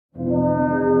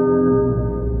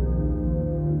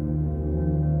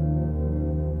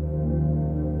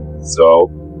So,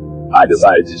 I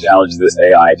decided to challenge this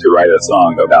AI to write a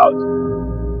song about,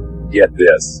 get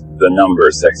this, the number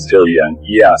sextillion.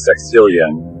 Yeah,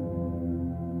 sextillion.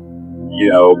 You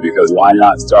know, because why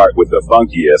not start with the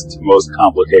funkiest, most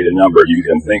complicated number you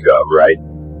can think of, right?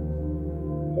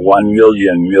 1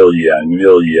 million, million,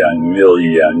 million,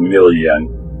 million,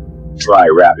 million. Try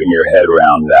wrapping your head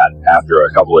around that after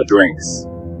a couple of drinks.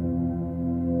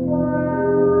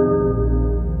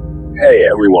 Hey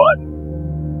everyone.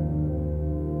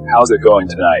 How's it going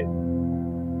tonight?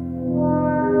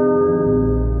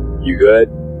 You good?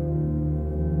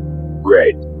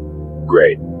 Great.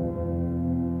 Great.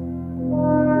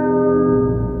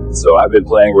 So I've been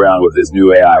playing around with this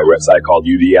new AI website called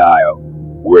UDIO,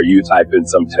 where you type in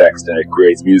some text and it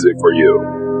creates music for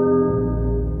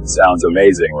you. Sounds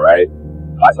amazing, right?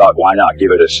 I thought, why not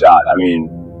give it a shot? I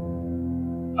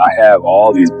mean, I have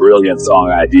all these brilliant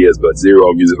song ideas, but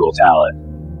zero musical talent.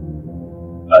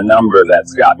 A number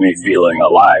that's got me feeling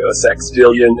alive, a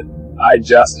sextillion, I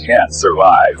just can't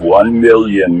survive. 1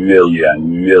 million,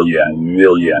 million, million,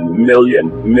 million,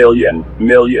 million, million,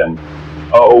 million.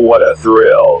 Oh, what a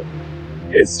thrill.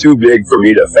 It's too big for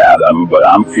me to fathom, but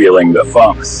I'm feeling the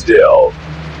funk still.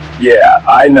 Yeah,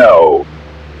 I know.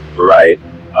 Right?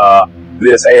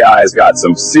 This AI's got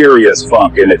some serious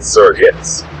funk in its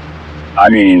circuits. I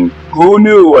mean, who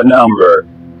knew a number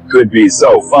could be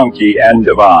so funky and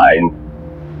divine?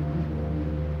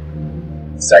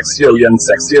 Sextillion,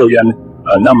 sextillion,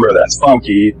 a number that's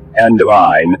funky and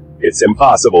divine. It's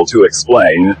impossible to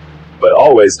explain, but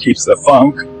always keeps the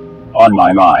funk on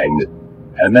my mind.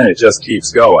 And then it just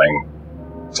keeps going,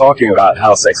 talking about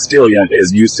how sextillion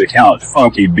is used to count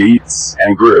funky beats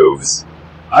and grooves.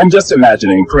 I'm just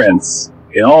imagining Prince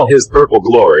in all his purple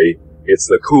glory. It's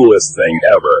the coolest thing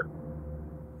ever.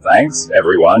 Thanks,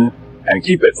 everyone, and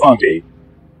keep it funky.